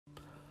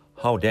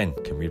How then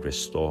can we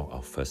restore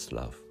our first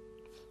love?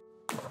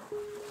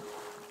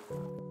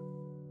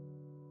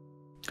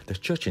 The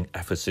church in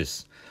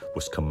Ephesus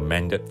was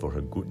commended for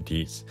her good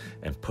deeds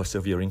and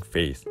persevering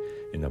faith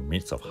in the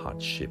midst of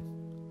hardship.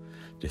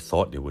 They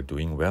thought they were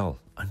doing well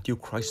until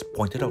Christ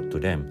pointed out to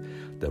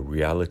them the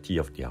reality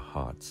of their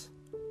hearts.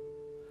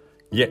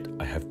 Yet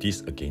I have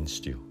this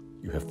against you.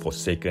 You have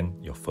forsaken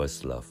your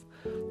first love.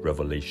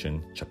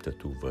 Revelation chapter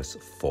 2 verse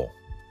 4.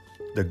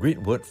 The Greek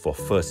word for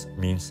first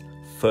means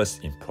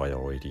first in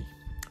priority.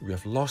 We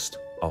have lost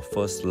our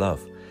first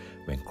love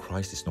when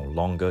Christ is no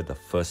longer the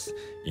first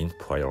in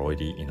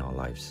priority in our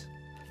lives.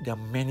 There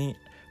are many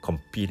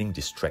competing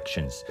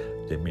distractions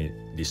that may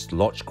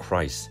dislodge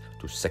Christ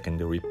to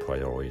secondary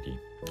priority.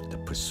 The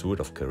pursuit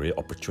of career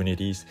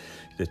opportunities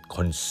that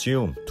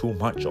consume too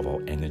much of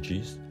our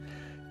energies,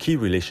 key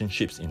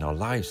relationships in our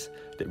lives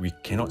that we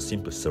cannot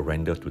seem to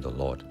surrender to the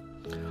Lord,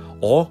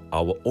 or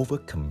our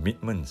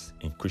overcommitments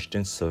in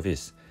Christian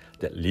service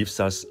that leaves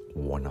us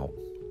worn out.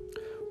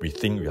 We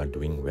think we are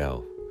doing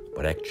well,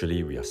 but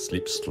actually we are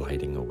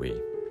slip-sliding away.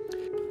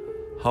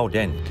 How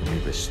then can we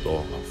restore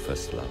our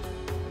first love?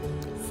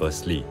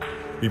 Firstly,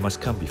 we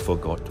must come before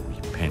God to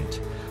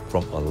repent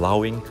from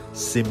allowing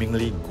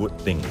seemingly good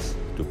things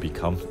to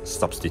become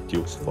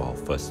substitutes for our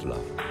first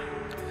love.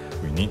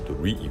 We need to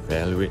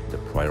re-evaluate the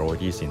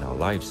priorities in our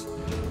lives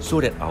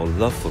so that our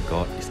love for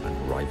God is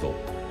unrivaled.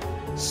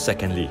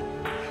 Secondly,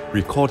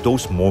 recall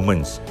those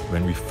moments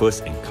when we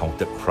first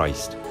encountered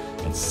Christ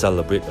and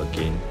celebrate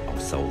again our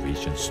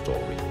salvation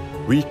story.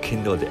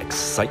 Rekindle the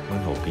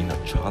excitement of being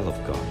a child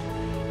of God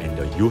and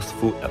the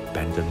youthful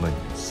abandonment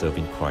in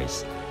serving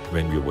Christ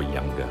when we were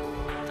younger.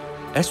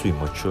 As we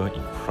mature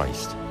in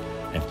Christ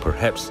and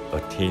perhaps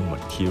attain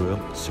material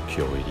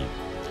security,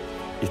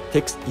 it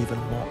takes even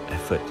more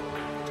effort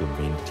to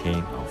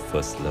maintain our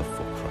first love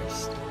for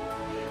Christ.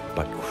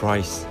 But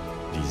Christ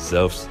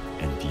deserves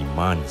and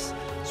demands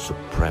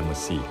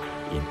supremacy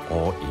in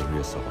all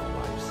areas of our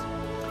lives.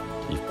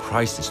 If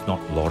Christ is not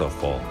Lord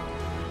of all,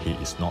 He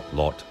is not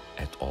Lord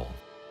at all.